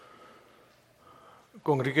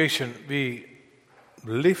Congregation, we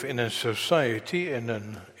live in a society,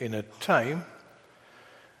 in a time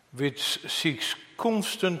which seeks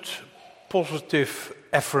constant positive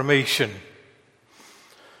affirmation.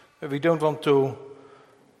 We don't want to,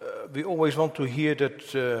 we always want to hear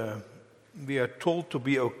that we are told to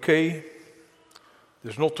be okay,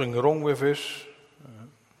 there's nothing wrong with us,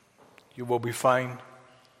 you will be fine,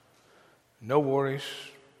 no worries,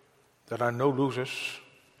 there are no losers.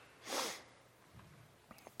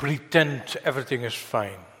 Pretend everything is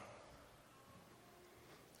fine.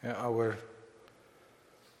 Our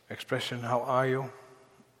expression, how are you?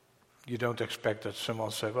 You don't expect that someone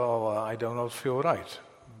says, well, I do not feel right.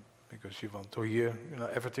 Because you want to hear,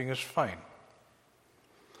 everything is fine.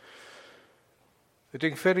 I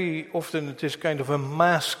think very often it is kind of a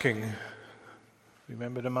masking.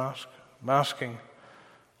 Remember the mask? Masking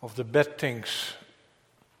of the bad things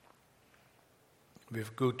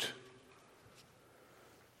with good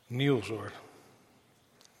news or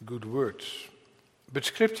good words. But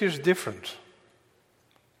Scripture is different.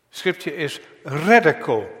 Scripture is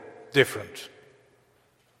radical different.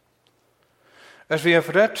 As we have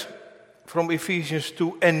read from Ephesians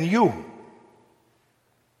 2, and you,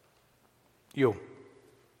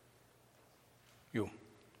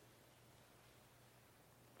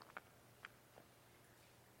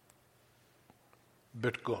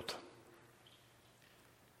 but God.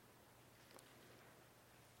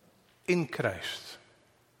 In Christ.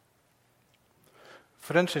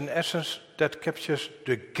 Friends, in essence, that captures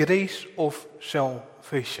the grace of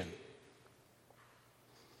salvation.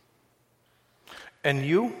 And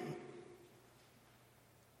you,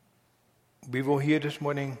 we will hear this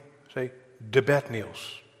morning say, the bad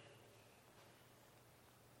news.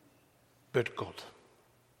 But God.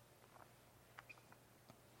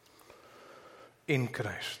 In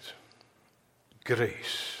Christ.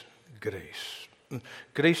 Grace.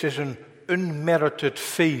 Grace is an unmerited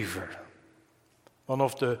favor, one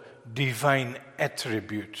of the divine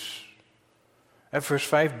attributes. And verse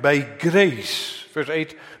 5, by grace. Verse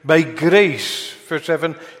 8, by grace. Verse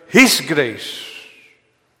 7, His grace.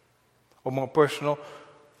 Or more personal,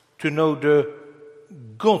 to know the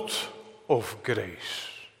God of grace.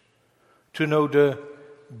 To know the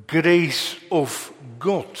grace of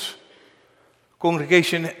God.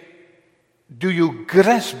 Congregation, do you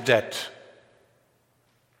grasp that?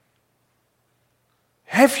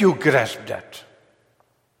 Have you grasped that?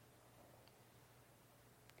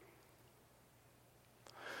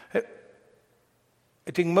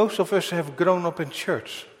 I think most of us have grown up in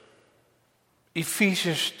church.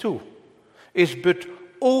 Ephesians 2 is but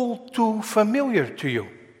all too familiar to you.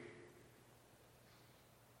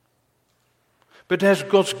 But has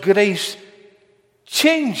God's grace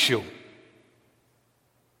changed you?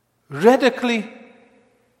 Radically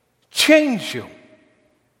change you.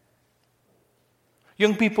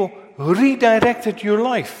 Young people, redirected your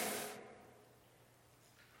life.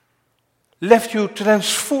 Left you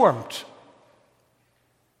transformed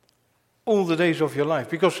all the days of your life.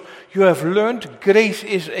 Because you have learned grace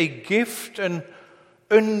is a gift, an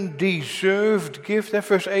undeserved gift.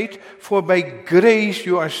 Verse 8, for by grace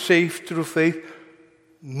you are saved through faith,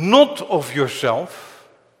 not of yourself.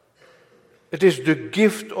 It is the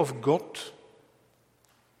gift of God.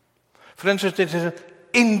 Friends, it is an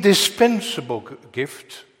indispensable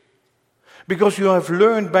gift. Because you have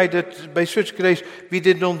learned by such grace, we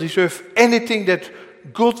did not deserve anything that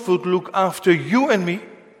God would look after you and me.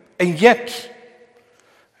 And yet,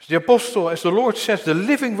 as the apostle, as the Lord says, the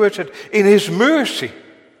living word said, in His mercy,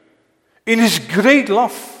 in His great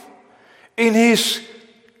love, in His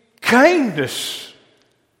kindness,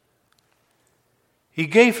 He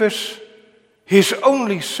gave us His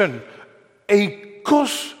only Son, a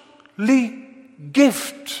costly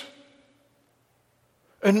gift.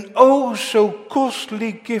 An oh so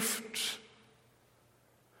costly gift.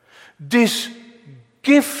 This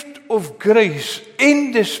gift of grace,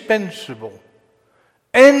 indispensable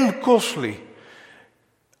and costly,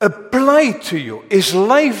 applied to you, is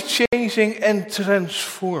life-changing and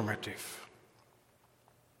transformative.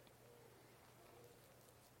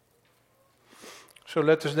 So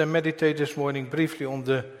let us then meditate this morning briefly on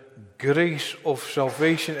the grace of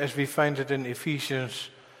salvation as we find it in Ephesians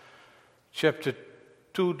chapter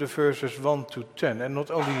 2, the verses 1 to 10. And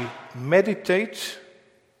not only meditate,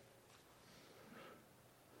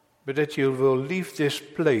 but that you will leave this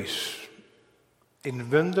place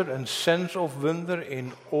in wonder and sense of wonder,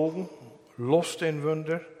 in awe, lost in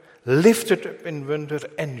wonder, lifted up in wonder,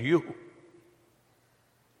 and you,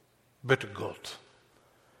 but God,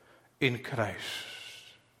 in Christ.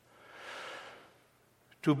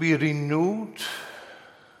 To be renewed,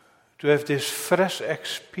 to have this fresh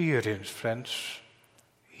experience, friends.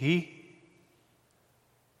 He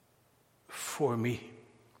for me.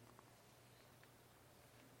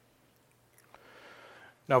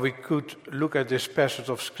 Now we could look at this passage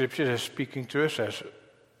of Scripture as speaking to us as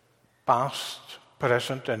past,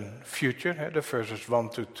 present and future. The verses 1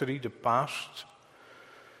 to 3, the past,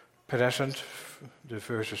 present, the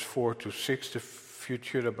verses 4 to 6, the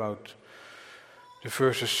future, about the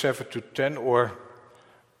verses 7 to 10, or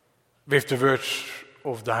with the words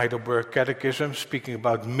of the Heidelberg Catechism, speaking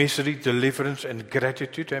about misery, deliverance and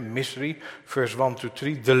gratitude. And misery, verse 1 to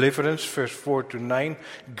 3, deliverance, verse 4 to 9,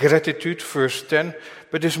 gratitude, verse 10.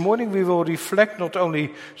 But this morning we will reflect not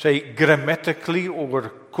only, say, grammatically or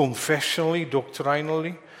confessionally,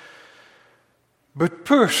 doctrinally, but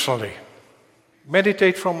personally.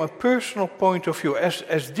 Meditate from a personal point of view,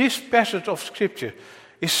 as this passage of Scripture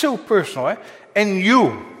is so personal, and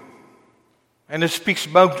you, and it speaks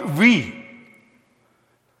about we.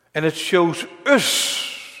 And it shows us.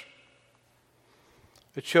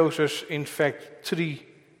 It shows us, in fact, 3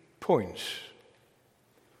 points.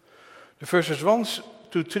 The verses 1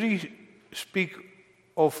 to 3 speak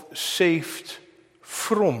of saved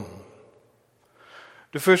from.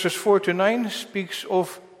 The verses 4 to 9 speaks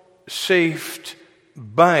of saved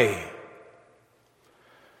by.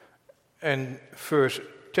 And verse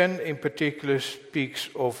 10 in particular speaks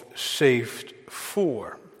of saved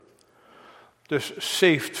for. Dus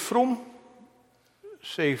saved from,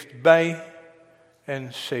 saved by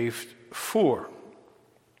en saved for.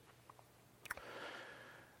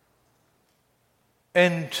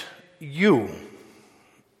 And you,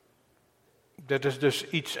 that is dus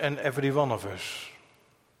each and every one of us,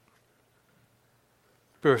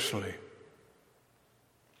 personally.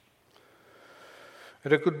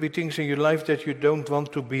 There could be things in your life that you don't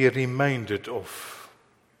want to be reminded of.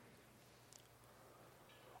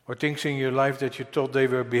 Or things in your life that you thought they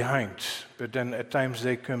were behind, but then at times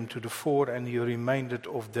they come to the fore and you're reminded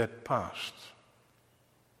of that past.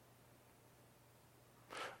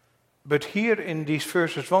 But here in these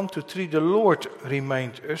verses 1 to 3, the Lord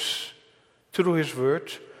reminds us through His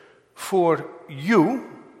word, for you,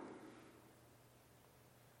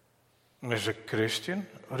 as a Christian,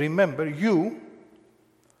 remember you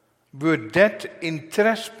were dead in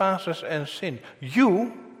trespasses and sin.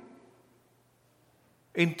 You,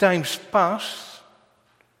 in times past,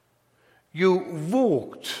 you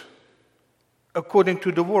walked according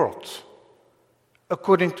to the world,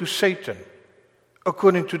 according to Satan,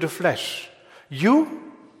 according to the flesh.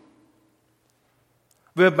 You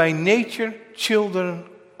were by nature children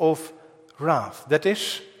of wrath. That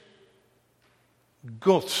is,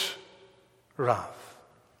 God's wrath.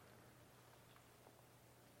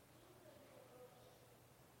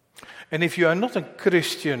 And if you are not a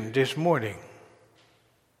Christian this morning,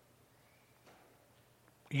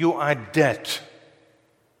 you are dead.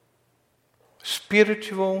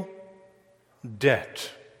 Spiritual dead.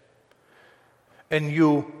 And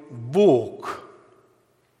you walk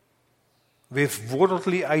with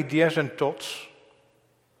worldly ideas and thoughts.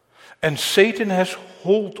 And Satan has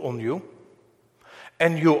hold on you.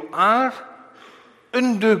 And you are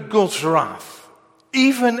under God's wrath.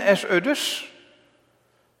 Even as others,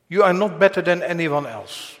 you are not better than anyone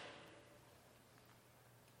else.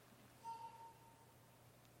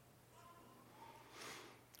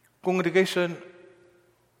 Congregation,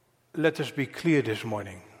 let us be clear this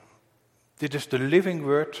morning. This is the living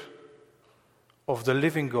word of the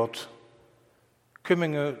living God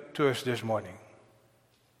coming to us this morning.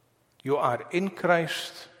 You are in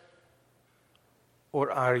Christ,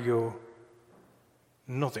 or are you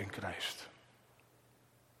not in Christ?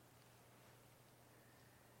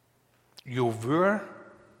 You were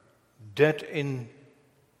dead in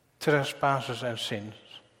trespasses and sins,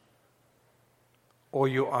 or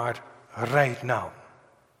you are right now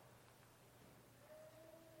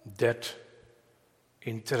dead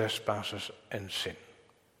in trespasses and sin.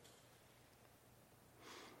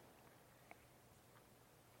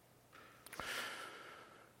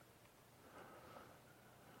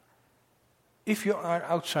 If you are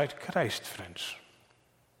outside Christ, friends,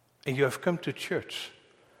 and you have come to church,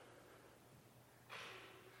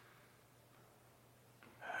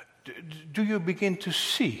 do you begin to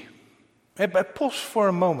see? But pause for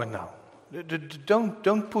a moment now.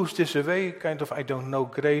 Don't push this away, kind of, I don't know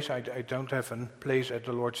grace, I don't have a place at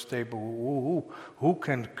the Lord's table. Who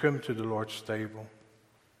can come to the Lord's table?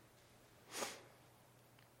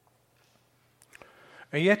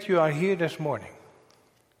 And yet you are here this morning.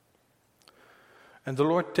 And the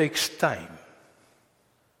Lord takes time.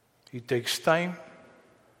 He takes time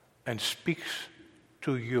and speaks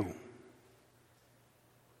to you.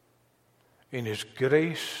 in His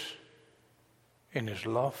grace, in His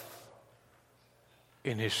love,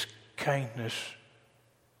 in His kindness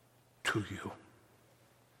to you.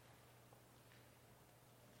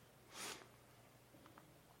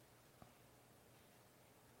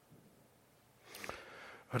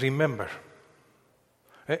 Remember,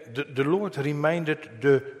 the Lord reminded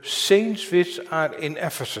the saints which are in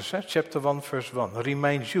Ephesus, chapter 1, verse 1.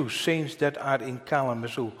 Reminds you, saints that are in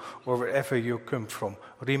Kalamazoo, or wherever you come from.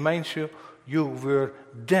 Reminds you, you were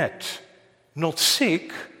dead. Not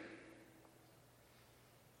sick,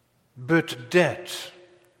 but dead.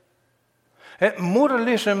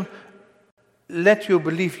 Moralism let you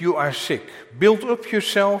believe you are sick. Build up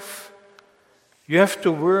yourself. You have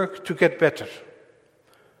to work to get better.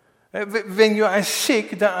 When you are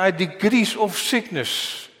sick, there are degrees of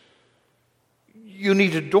sickness. You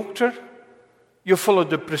need a doctor, you follow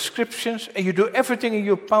the prescriptions, and you do everything in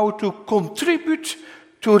your power to contribute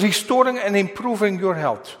to restoring and improving your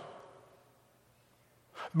health.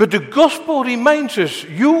 But the gospel reminds us,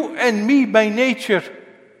 you and me by nature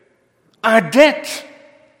are dead.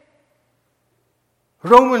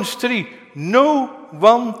 Romans 3, no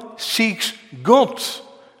one seeks God.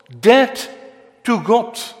 Dead to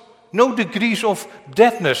God. No degrees of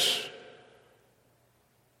deadness.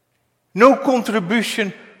 No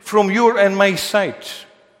contribution from your and my side.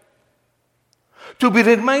 To be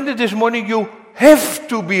reminded this morning, you have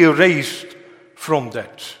to be raised from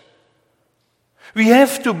that. We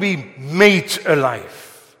have to be made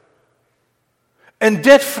alive. And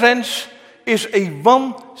that, friends, is a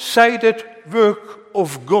one-sided work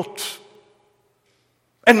of God.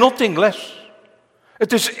 And nothing less.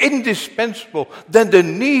 It is indispensable than the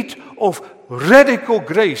need of radical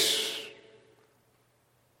grace.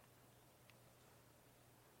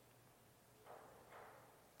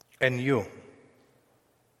 And you.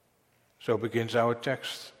 So begins our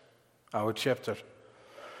text, our chapter.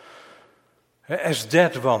 As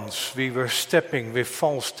dead ones, we were stepping with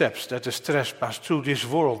false steps, that is trespass, through this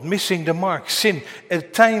world, missing the mark, sin, a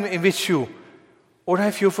time in which you, or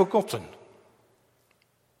have you forgotten?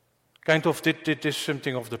 Kind of, this is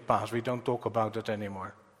something of the past. We don't talk about that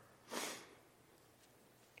anymore.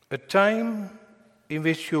 A time in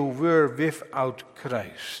which you were without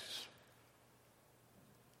Christ.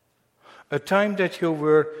 A time that you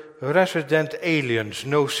were resident aliens,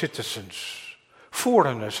 no citizens,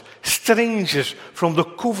 foreigners, strangers from the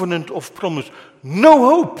covenant of promise, no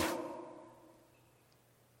hope.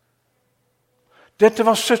 That there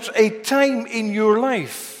was such a time in your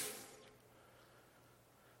life.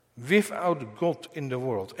 Without God in the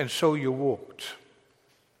world. And so you walked.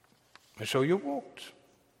 And so you walked.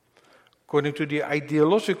 According to the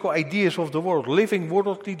ideological ideas of the world, living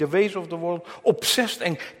worldly, the ways of the world, obsessed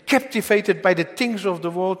and captivated by the things of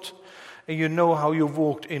the world, and you know how you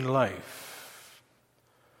walked in life.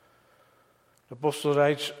 The apostle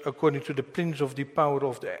writes, according to the prince of the power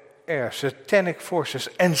of the air, satanic forces,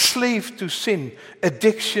 enslaved to sin,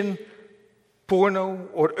 addiction, porno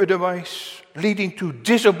or otherwise, leading to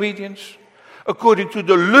disobedience, according to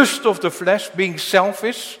the lust of the flesh, being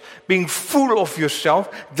selfish, being full of yourself,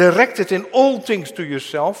 directed in all things to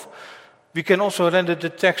yourself. We can also render the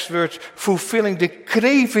text words, fulfilling the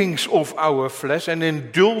cravings of our flesh and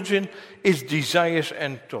indulging its desires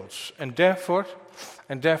and thoughts. And therefore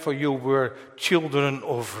you were children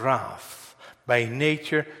of wrath, by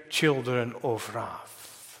nature children of wrath.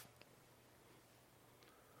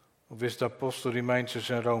 Which the apostle reminds us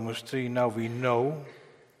in Romans 3, now we know.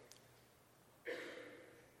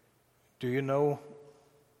 Do you know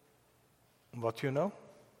what you know?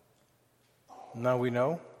 Now we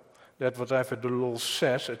know that whatever the law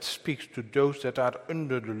says, it speaks to those that are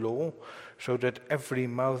under the law, so that every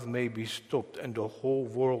mouth may be stopped and the whole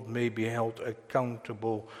world may be held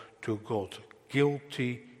accountable to God.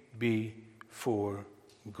 Guilty before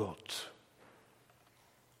God.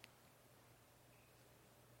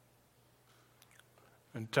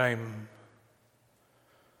 Een time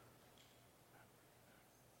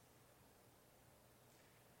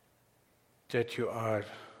that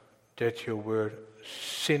you were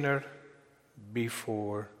sinner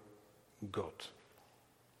before God.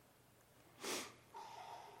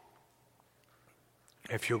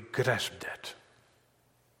 Have you grasped that?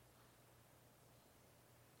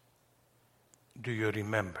 Do you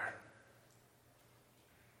remember?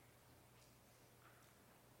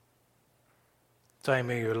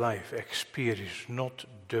 Time in your life experience not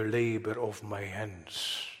the labor of my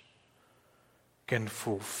hands can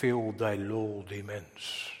fulfill thy law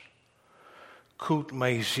demands. Could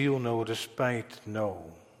my zeal no respite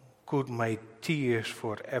know? Could my tears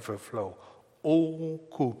forever flow? All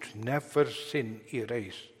could never sin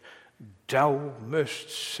erase. Thou must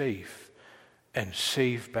save, and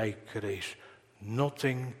save by grace.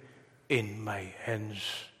 Nothing in my hands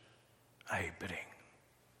I bring.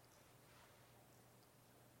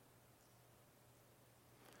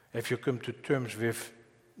 Have you come to terms with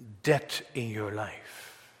that in your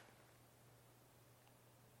life?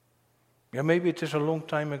 Yeah, maybe it is a long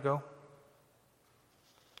time ago.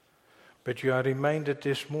 But you are reminded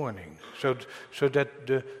this morning, so that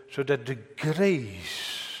the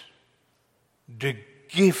grace, the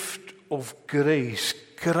gift of grace,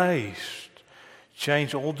 Christ,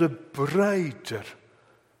 shines all the brighter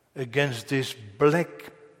against this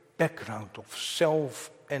black background of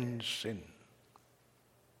self and sin.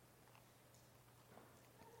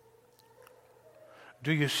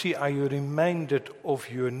 Do you see, are you reminded of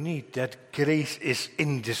your need that grace is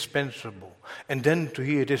indispensable? And then to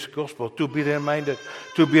hear this gospel, to be reminded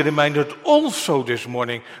also this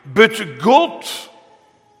morning, but God.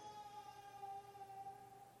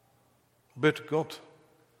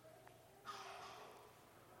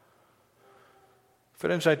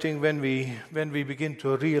 Friends, I think when we begin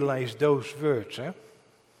to realize those words,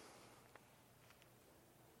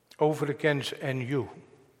 over against and you,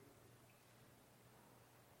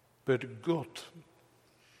 but God.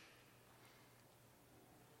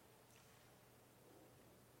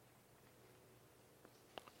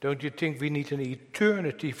 Don't you think we need an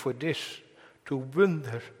eternity for this, to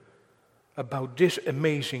wonder about this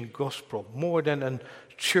amazing gospel, more than a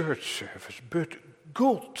church service, but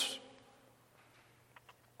God.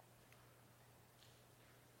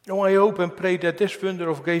 Oh, I hope and pray that this wonder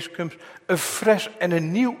of grace comes afresh and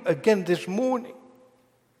anew again this morning.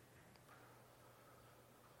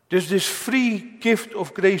 This free gift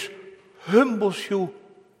of grace humbles you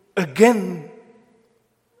again.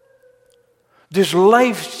 This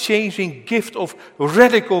life-changing gift of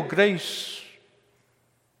radical grace.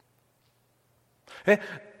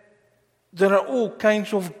 There are all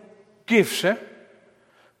kinds of gifts.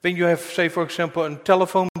 When you have, say, for example, a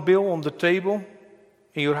telephone bill on the table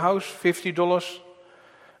in your house, $50,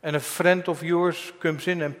 and a friend of yours comes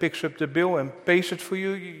in and picks up the bill and pays it for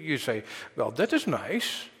you, you say, well, that is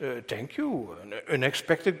nice, thank you, an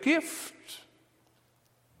unexpected gift.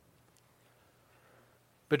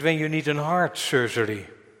 But when you need a heart surgery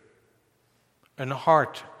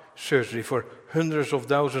for hundreds of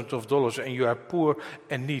thousands of dollars, and you are poor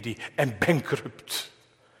and needy and bankrupt,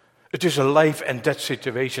 it is a life and death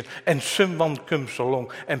situation, and someone comes along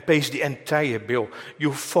and pays the entire bill,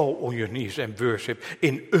 you fall on your knees and worship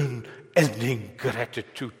in unending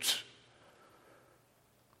gratitude.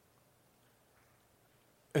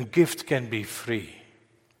 A gift can be free,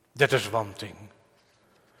 that is one thing.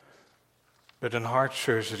 But in heart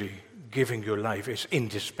surgery, giving your life is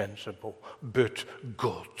indispensable, but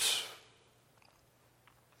God.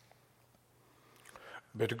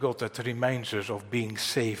 But God that reminds us of being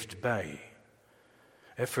saved by.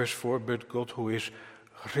 Verse 4, but God who is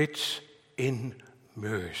rich in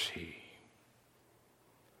mercy.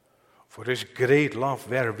 For his great love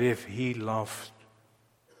wherewith he loved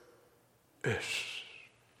us.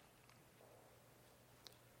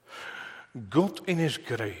 God in his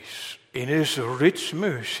grace, in his rich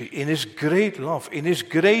mercy, in his great love, in his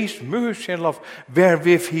grace, mercy and love,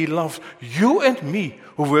 wherewith he loved you and me,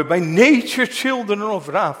 who were by nature children of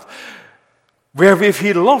wrath, wherewith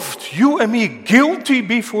he loved you and me, guilty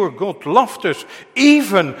before God, loved us,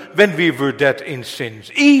 even when we were dead in sins,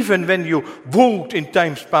 even when you walked in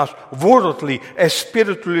times past worldly as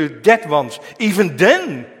spiritually dead ones, even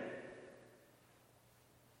then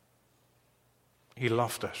he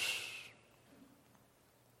loved us.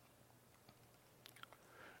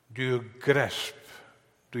 Do you grasp?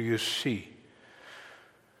 Do you see?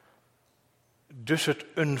 Does it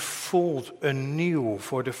unfold anew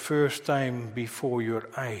for the first time before your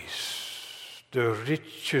eyes? The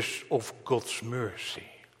riches of God's mercy.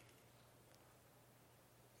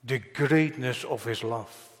 The greatness of his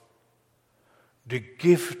love. The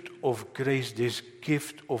gift of grace, this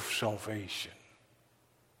gift of salvation.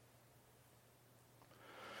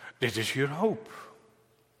 This is your hope.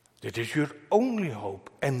 That is your only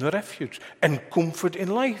hope and refuge and comfort in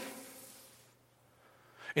life.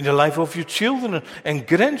 In the life of your children and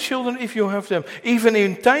grandchildren if you have them. Even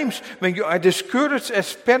in times when you are discouraged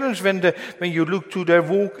as parents, when you look to their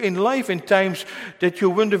walk in life, in times that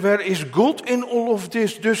you wonder, where is God in all of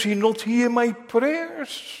this? Does he not hear my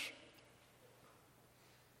prayers?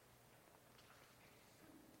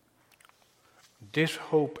 This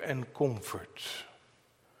hope and comfort,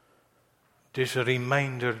 this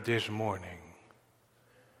reminder this morning,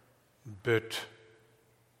 but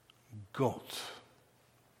God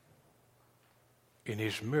in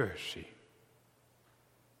his mercy,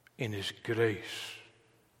 in his grace,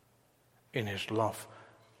 in his love.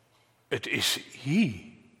 It is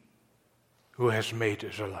he who has made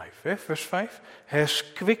us alive. Verse 5, has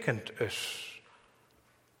quickened us.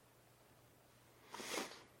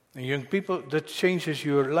 And young people, that changes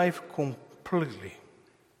your life completely.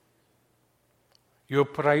 Your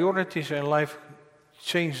priorities in life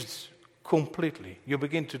changed completely. You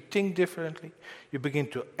begin to think differently. You begin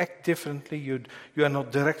to act differently. You are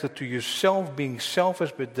not directed to yourself, being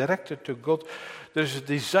selfish, but directed to God. There's a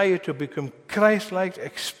desire to become Christ-like,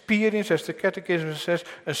 experience, as the Catechism says,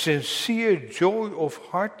 a sincere joy of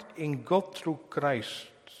heart in God through Christ.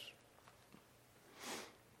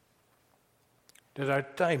 There are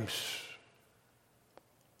times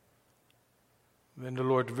when the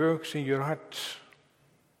Lord works in your heart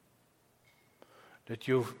that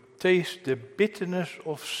you taste the bitterness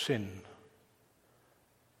of sin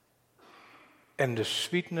and the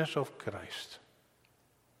sweetness of Christ.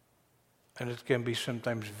 And it can be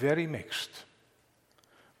sometimes very mixed.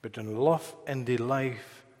 But in love and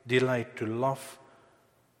delight to love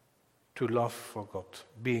for God,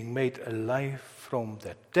 being made alive from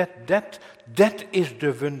that. That is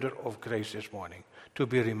the wonder of grace this morning, to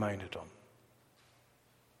be reminded on.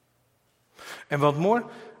 And what more,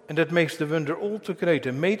 and that makes the wonder all too great,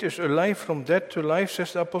 and made us alive from death to life,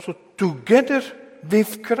 says the apostle, together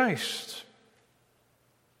with Christ.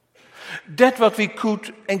 That what we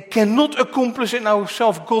could and cannot accomplish in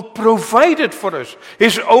ourselves, God provided for us.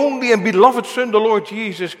 His only and beloved Son, the Lord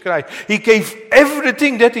Jesus Christ. He gave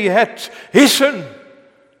everything that he had, his Son.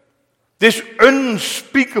 This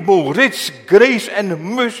unspeakable, rich grace and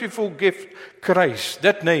merciful gift, Christ,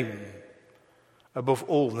 that name, above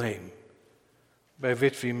all name, by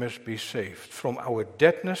which we must be saved from our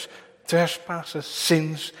deadness, trespasses,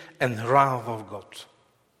 sins, and wrath of God.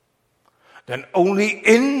 Then only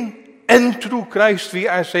in and through Christ we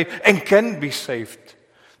are saved and can be saved.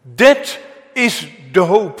 That is the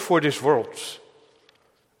hope for this world.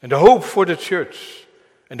 And the hope for the church.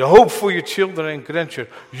 And the hope for your children and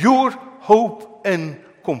grandchildren. Your hope and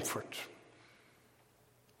comfort.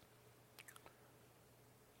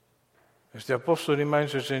 As the apostle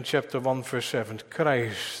reminds us in chapter 1 verse 7,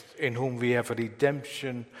 Christ in whom we have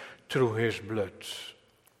redemption through his blood.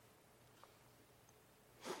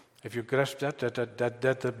 Have you grasped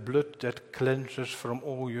that blood that cleanses from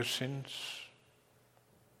all your sins?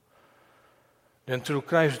 Then through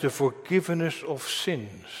Christ the forgiveness of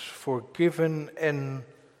sins, forgiven and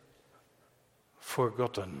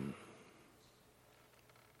forgotten.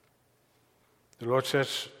 The Lord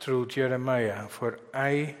says through Jeremiah, for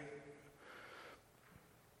I,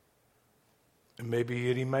 and maybe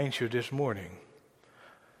he reminds you this morning,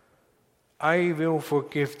 I will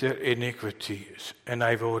forgive their iniquities, and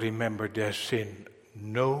I will remember their sin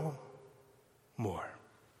no more.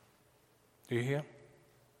 Do you hear?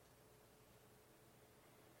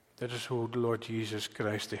 That is who the Lord Jesus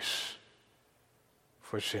Christ is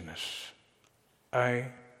for sinners. I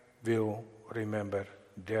will remember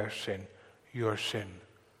their sin, your sin,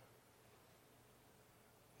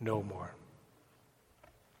 no more.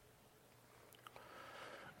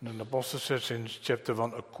 And the apostle says in chapter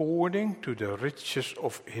 1, according to the riches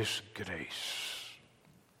of his grace.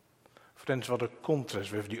 Friends, what a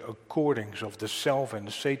contrast with the accordings of the self and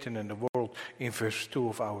the Satan and the world in verse 2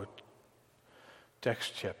 of our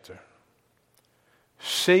text chapter.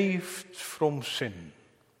 Saved from sin.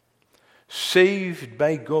 Saved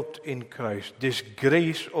by God in Christ. This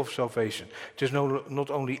grace of salvation. It is not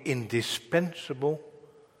only indispensable,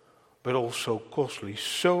 but also costly.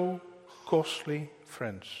 So costly,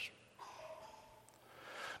 friends.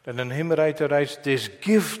 Then an hymn writer writes, this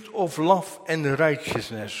gift of love and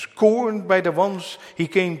righteousness, scorned by the ones he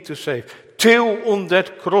came to save, till on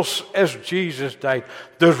that cross as Jesus died,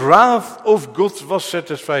 the wrath of God was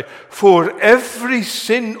satisfied, for every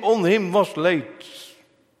sin on him was laid.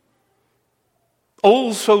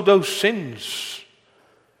 Also those sins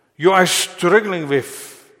you are struggling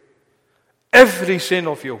with, every sin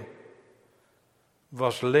of you,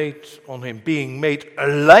 was laid on him, being made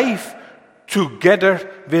alive together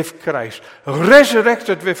with Christ,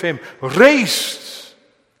 resurrected with him, raised,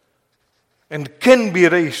 and can be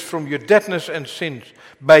raised from your deadness and sins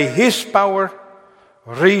by his power,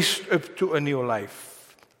 raised up to a new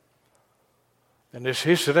life. And as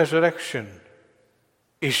his resurrection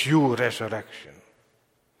is your resurrection.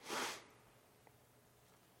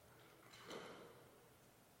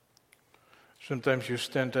 Sometimes you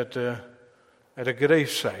stand at a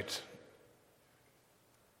gravesite.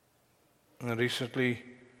 And recently,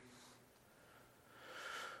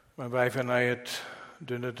 my wife and I had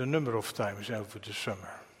the number of times over the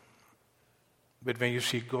summer. But when you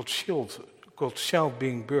see God's child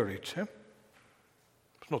being buried,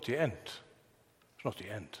 it's not the end. It's not the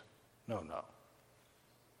end. No.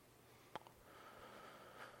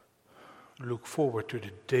 Look forward to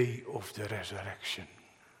the day of the resurrection.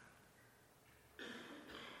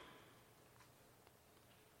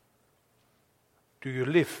 Do you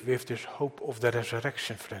live with this hope of the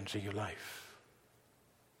resurrection, friends, in your life?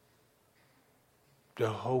 The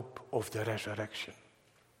hope of the resurrection.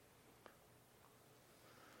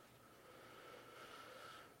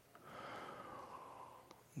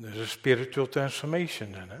 There's a spiritual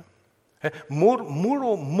transformation then.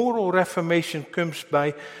 Moral reformation comes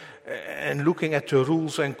by and looking at the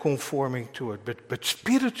rules and conforming to it. But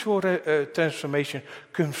spiritual transformation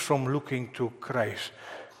comes from looking to Christ.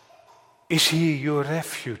 Is He your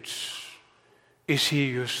refuge? Is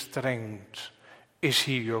He your strength? Is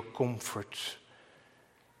He your comfort?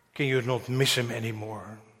 Can you not miss Him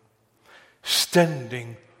anymore?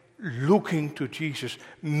 Standing, looking to Jesus,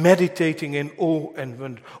 meditating in awe and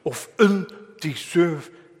wonder of undeserved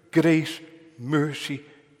grace, mercy,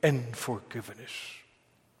 and forgiveness.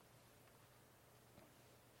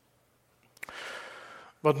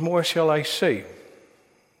 What more shall I say?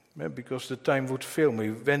 Because the time would fail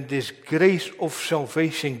me. When this grace of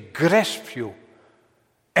salvation grasps you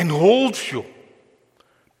and holds you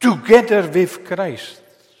together with Christ.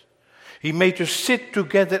 He made us sit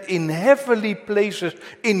together in heavenly places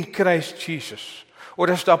in Christ Jesus.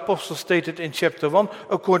 Or as the apostle stated in chapter 1,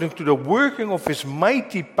 according to the working of His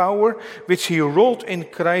mighty power, which He wrought in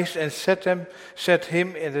Christ and set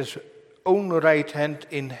him at His own right hand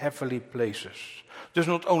in heavenly places. Dus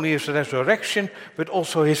not only His resurrection, but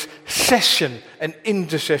also His session and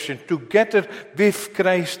intercession together with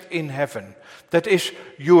Christ in heaven. That is,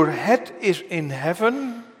 your head is in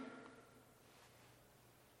heaven.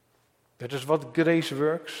 That is what grace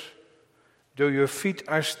works. Though your feet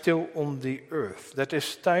are still on the earth. That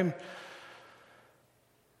is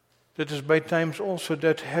by times also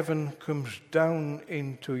that heaven comes down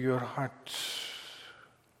into your heart.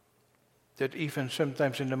 That even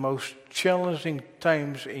sometimes in the most challenging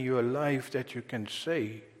times in your life that you can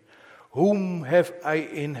say, whom have I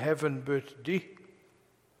in heaven but thee?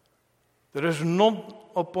 There is none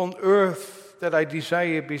upon earth that I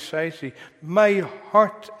desire besides thee. My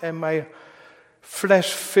heart and my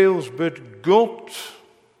flesh fails, but God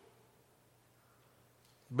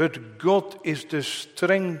is the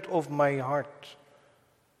strength of my heart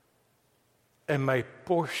and my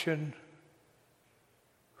portion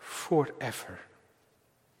forever.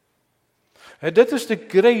 And that is the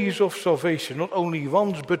grace of salvation, not only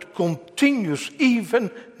once, but continuous,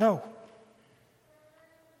 even now.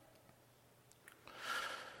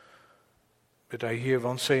 But I hear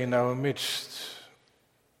one say in our midst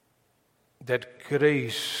that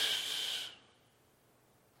grace,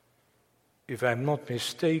 if I'm not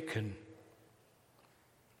mistaken,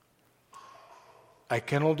 I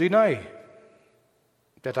cannot deny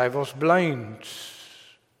that I was blind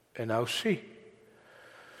and now see.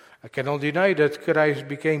 I cannot deny that Christ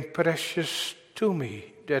became precious to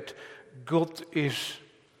me, that God is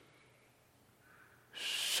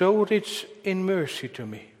so rich in mercy to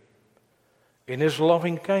me, in His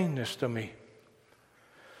loving kindness to me,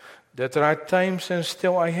 that there are times, and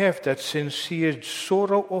still I have, that sincere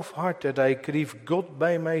sorrow of heart that I grieve God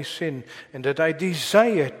by my sin, and that I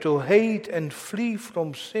desire to hate and flee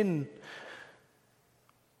from sin.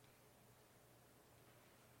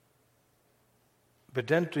 But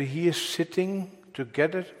then to hear sitting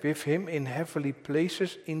together with Him in heavenly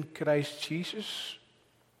places in Christ Jesus.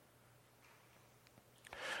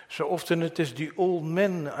 So often it is the old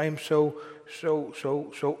man. I'm so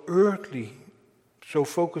earthly, so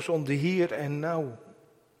focused on the here and now.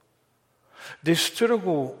 This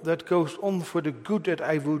struggle that goes on for the good that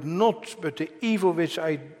I would not, but the evil which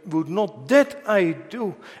I would not, that I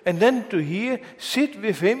do. And then to hear, sit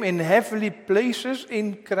with Him in heavenly places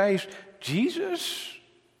in Christ Jesus.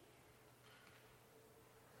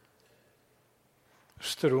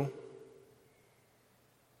 It's true.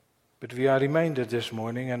 But we are reminded this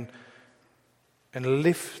morning and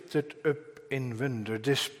lifted up in wonder,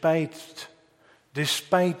 despite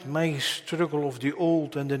my struggle of the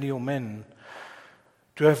old and the new man,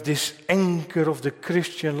 to have this anchor of the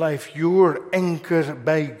Christian life. Your anchor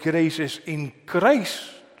by grace is in Christ,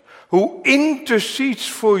 who intercedes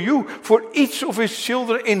for you, for each of His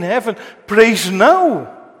children in heaven. Praise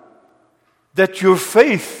now that your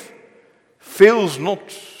faith fails not,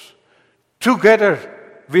 together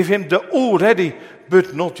with Him, the already,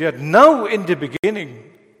 but not yet, now in the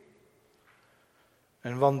beginning.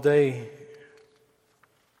 And one day,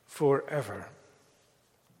 forever.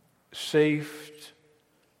 Saved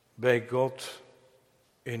by God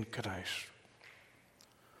in Christ.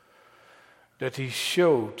 That he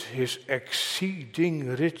showed his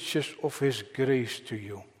exceeding riches of his grace to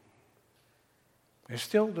you. And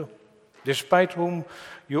still do. Despite whom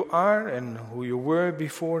you are and who you were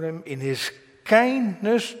before him, in his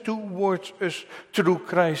kindness towards us through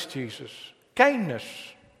Christ Jesus. Kindness.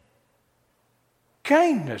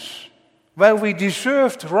 Kindness. While we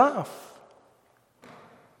deserved wrath.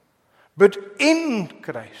 But in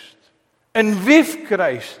Christ and with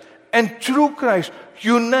Christ and through Christ,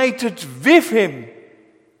 united with him,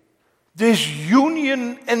 this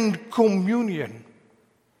union and communion.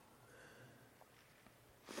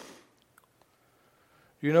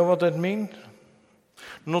 You know what that means?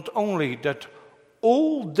 Not only that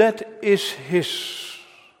all that is his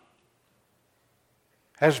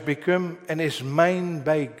has become and is mine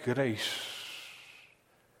by grace.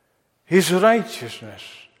 His righteousness,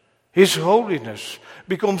 his holiness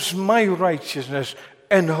becomes my righteousness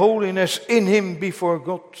and holiness in him before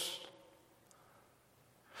God.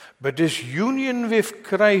 But this union with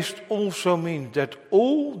Christ also means that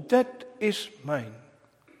all that is mine,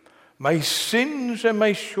 my sins and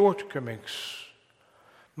my shortcomings,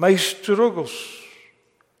 my struggles,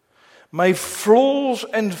 my flaws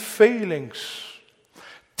and failings,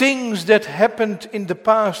 things that happened in the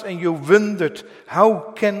past and you wondered,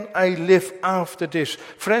 how can I live after this?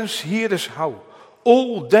 Friends, here is how.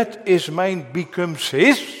 All that is mine becomes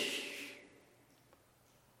his.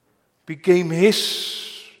 Became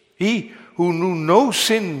his. He who knew no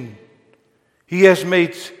sin, he has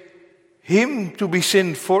made him to be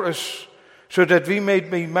sin for us, so that we may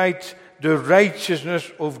be made the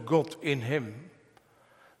righteousness of God in him.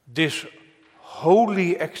 This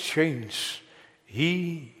holy exchange,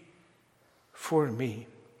 he for me.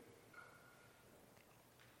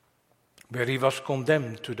 Where he was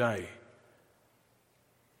condemned to die,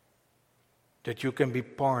 that you can be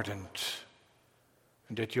pardoned,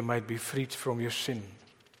 and that you might be freed from your sin.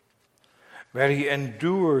 Where he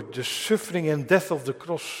endured the suffering and death of the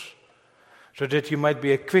cross, so that you might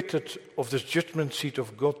be acquitted of the judgment seat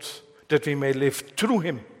of God, that we may live through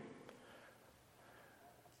him.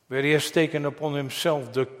 Where he has taken upon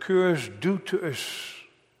himself the curse due to us,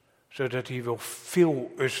 so that he will fill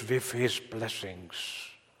us with his blessings.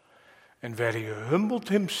 And where he humbled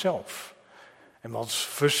himself and was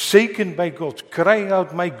forsaken by God, crying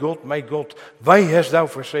out, my God, why hast thou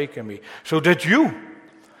forsaken me? So that you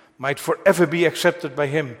might forever be accepted by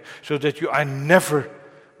him, so that you are never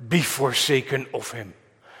be forsaken of him.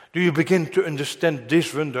 Do you begin to understand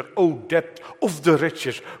this wonder, O depth of the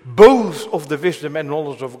riches, both of the wisdom and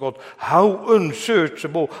knowledge of God? How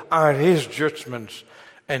unsearchable are his judgments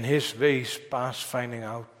and his ways past finding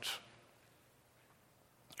out.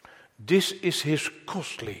 This is his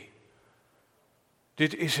costly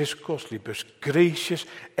but gracious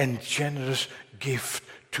and generous gift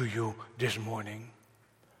to you this morning.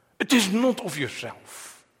 It is not of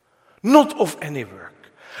yourself, not of any work,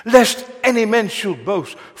 lest any man should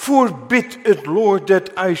boast. Forbid it, Lord,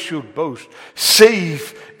 that I should boast,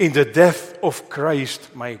 save in the death of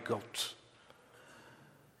Christ my God.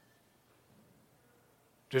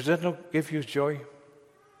 Does that not give you joy?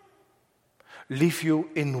 Leave you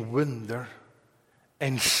in wonder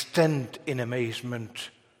and stand in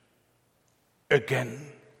amazement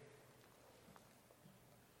again.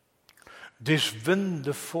 This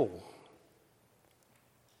wonderful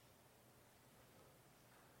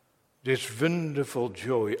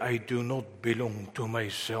joy, I do not belong to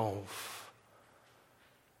myself,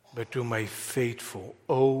 but to my faithful,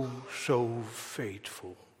 oh so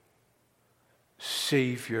faithful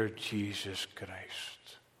Savior Jesus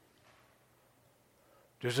Christ.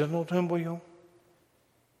 Does that not humble you?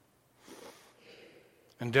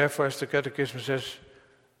 And therefore, as the Catechism says,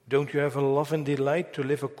 don't you have a love and delight to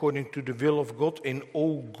live according to the will of God in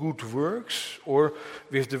all good works? Or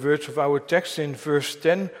with the words of our text in verse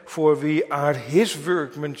 10, for we are his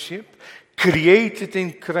workmanship, created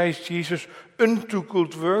in Christ Jesus unto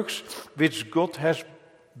good works, which God has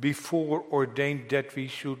before ordained that we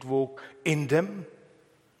should walk in them.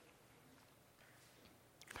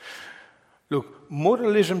 Look,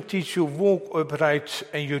 moralism teaches you walk upright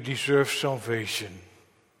and you deserve salvation.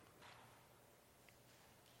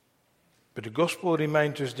 But the gospel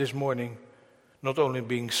reminds us this morning, not only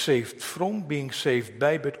being saved from, being saved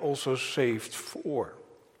by, but also saved for.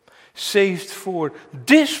 Saved for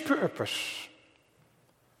this purpose.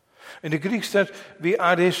 In the Greek said, we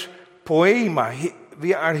are his poema,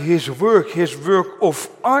 we are his work of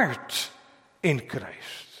art in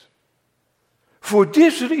Christ. For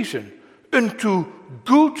this reason, unto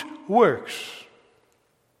good works.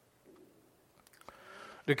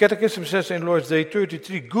 The Catechism says in Lord's Day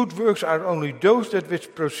 33, good works are only those that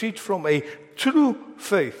which proceed from a true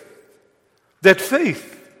faith. That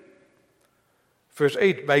faith, verse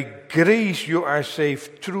 8, by grace you are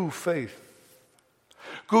saved through faith.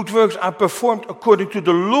 Good works are performed according to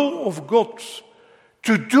the law of God.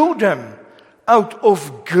 To do them out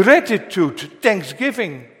of gratitude,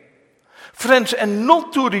 thanksgiving. Friends, and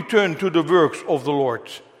not to return to the works of the Lord.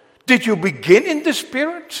 Did you begin in the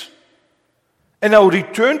Spirit? And now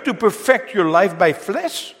return to perfect your life by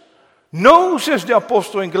flesh? No, says the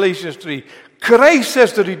apostle in Galatians 3. Christ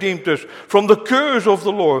has redeemed us from the curse of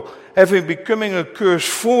the law, having becoming a curse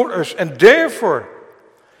for us. And therefore,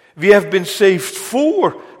 we have been saved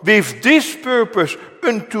with this purpose,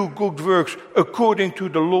 unto good works, according to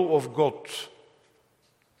the law of God,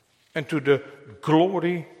 and to the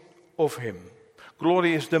glory of Him.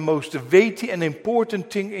 Glory is the most weighty and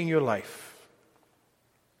important thing in your life.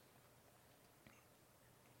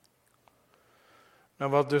 Now,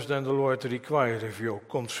 what does then the Lord require of you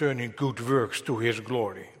concerning good works to His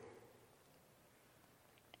glory?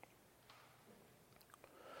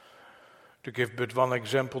 To give but one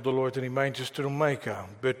example, the Lord reminds us through Micah,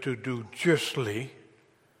 but to do justly,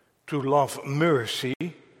 to love mercy,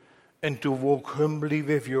 and to walk humbly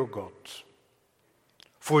with your God.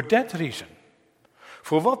 For that reason,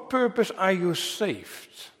 for what purpose are you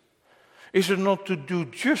saved? Is it not to do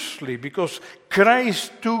justly, because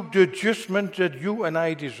Christ took the judgment that you and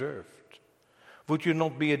I deserved? Would you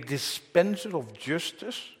not be a dispenser of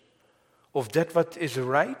justice, of that what is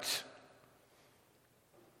right?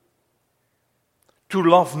 To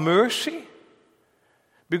love mercy,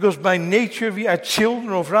 because by nature we are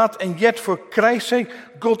children of wrath, and yet for Christ's sake,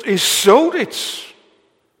 God is so rich,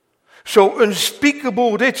 so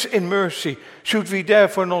unspeakable rich in mercy. Should we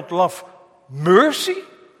therefore not love mercy?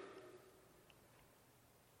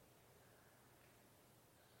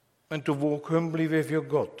 And to walk humbly with your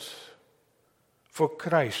God, for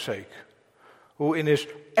Christ's sake, who in his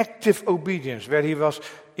active obedience, where he was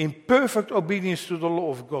in perfect obedience to the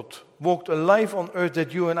law of God, walked a life on earth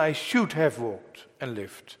that you and I should have walked and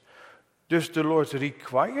lived. Does the Lord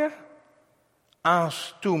require,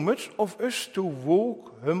 ask too much of us to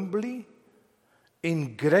walk humbly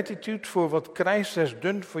in gratitude for what Christ has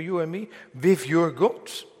done for you and me with your God?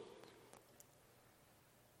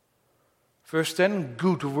 Verse 10,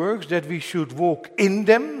 good works, that we should walk in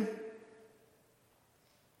them.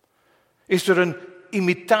 Is there an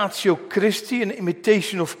imitatio Christi, an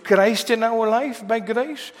imitation of Christ in our life by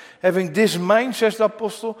grace? Having this mind, says the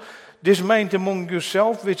apostle, this mind among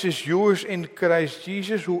yourself, which is yours in Christ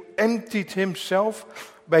Jesus, who emptied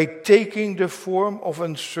himself by taking the form of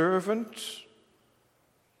a servant.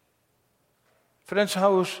 Friends,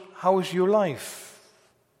 how is your life?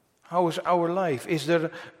 How is our life? Is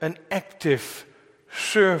there an active,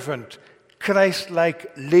 servant,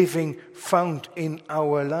 Christ-like living found in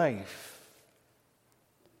our life?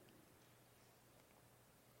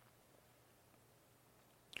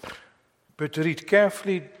 But read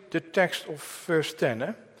carefully the text of verse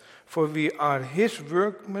 10. For we are his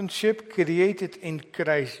workmanship, created in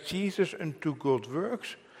Christ Jesus unto good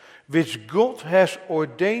works, which God has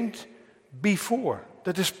ordained before.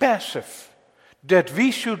 That is passive. That we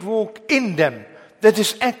should walk in them. That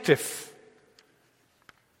is active.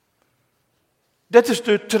 That is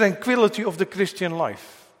the tranquility of the Christian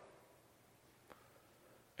life.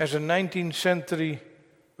 As a 19th century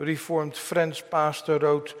Reformed French pastor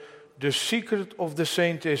wrote, the secret of the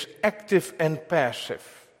saint is active and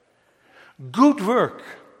passive. Good work,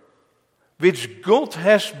 which God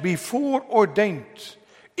has before ordained,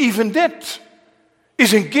 even that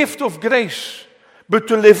is a gift of grace, but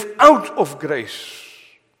to live out of grace.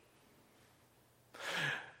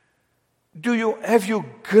 Have you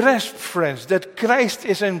grasped, friends, that Christ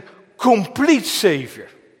is a complete Savior?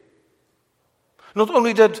 Not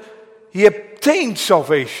only that he obtained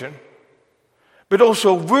salvation, but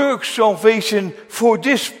also works salvation for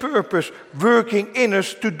this purpose, working in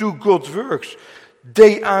us to do God's works.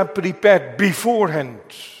 They are prepared beforehand.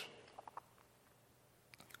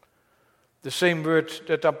 The same word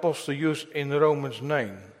that the apostle used in Romans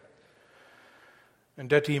 9. And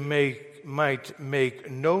that he might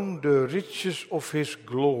make known the riches of his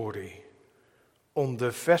glory on the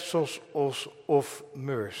vessels of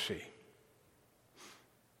mercy.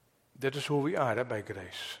 That is who we are by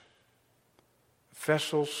grace.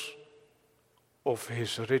 Vessels of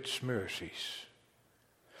his rich mercies,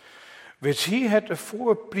 which he had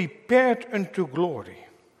afore prepared unto glory,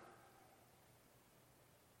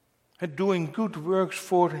 and doing good works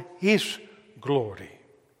for his glory.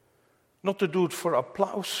 Not to do it for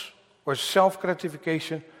applause or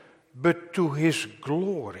self-gratification, but to his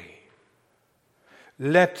glory.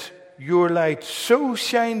 Let your light so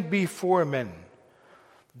shine before men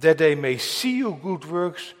that they may see your good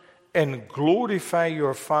works and glorify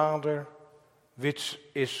your Father which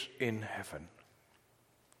is in heaven.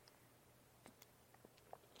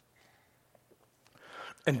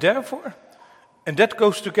 And therefore, and that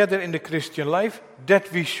goes together in the Christian life,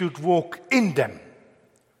 that we should walk in them.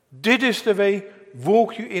 Dit is de way,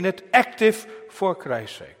 walk you in it, active for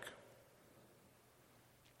Christ's sake.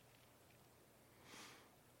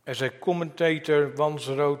 As a commentator once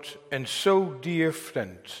wrote, and so, dear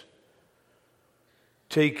friend,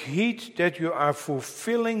 take heed that you are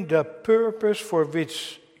fulfilling the purpose for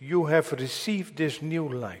which you have received this new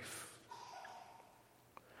life.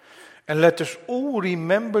 And let us all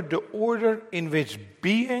remember the order in which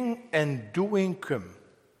being and doing come.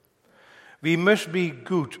 We must be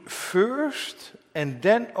good first, and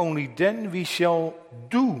then only then we shall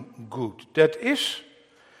do good. That is,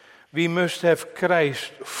 we must have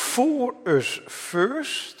Christ for us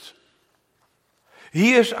first.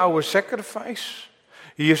 He is our sacrifice.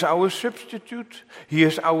 He is our substitute. He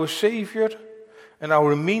is our Savior and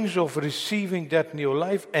our means of receiving that new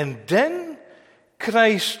life. And then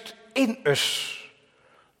Christ in us,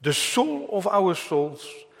 the soul of our souls,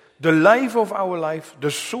 the life of our life,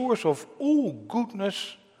 the source of all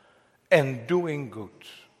goodness and doing good.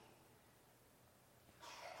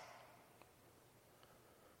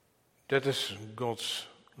 That is God's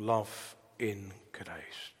love in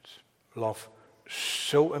Christ. Love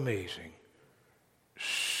so amazing,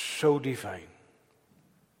 so divine.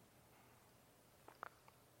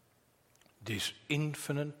 This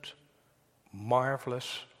infinite,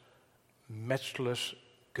 marvelous, matchless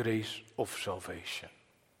grace of salvation.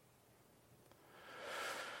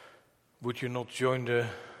 Would you not join the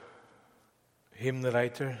hymn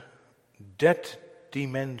writer? That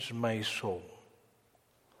demands my soul,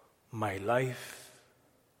 my life,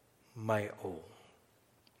 my all.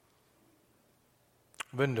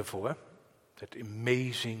 Wonderful, eh? That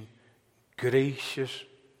amazing, gracious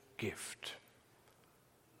gift.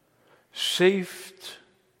 Saved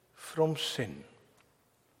from sin.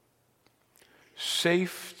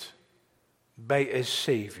 Saved by a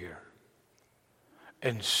Savior.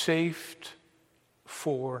 And saved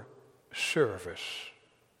for service.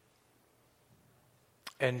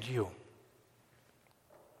 And you.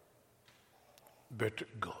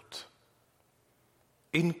 But God.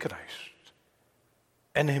 In Christ.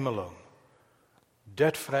 And Him alone.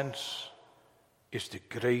 That, friends, is the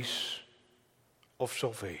grace of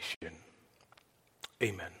salvation.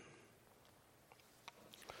 Amen.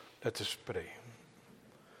 Let us pray.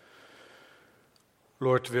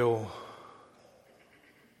 Lord, will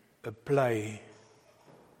apply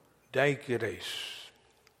thy grace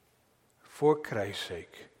for Christ's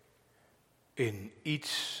sake in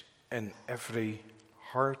each and every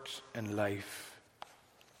heart and life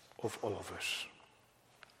of all of us.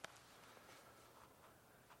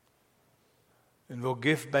 And will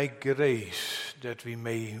give by grace that we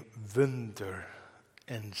may wonder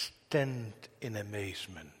and stand in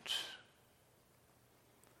amazement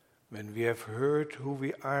when we have heard who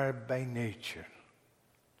we are by nature,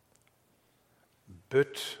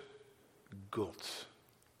 but God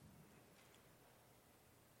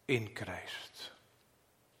in Christ.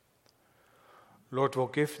 Lord, will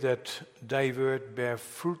give that thy word bear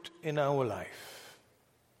fruit in our life,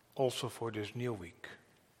 also for this new week.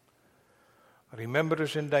 Remember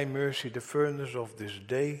us in thy mercy, the furnace of this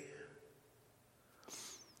day.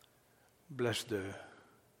 Bless the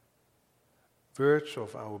words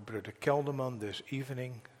of our brother Kelderman this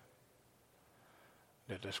evening.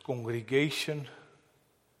 That as congregation,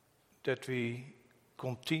 that we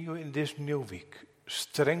continue in this new week,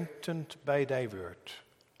 strengthened by thy word,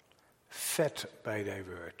 fed by thy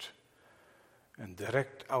word, and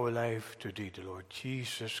direct our life to thee, the Lord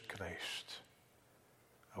Jesus Christ,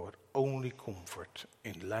 our only comfort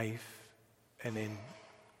in life and in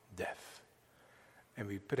death. And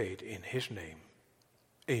we prayed in his name.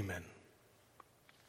 Amen.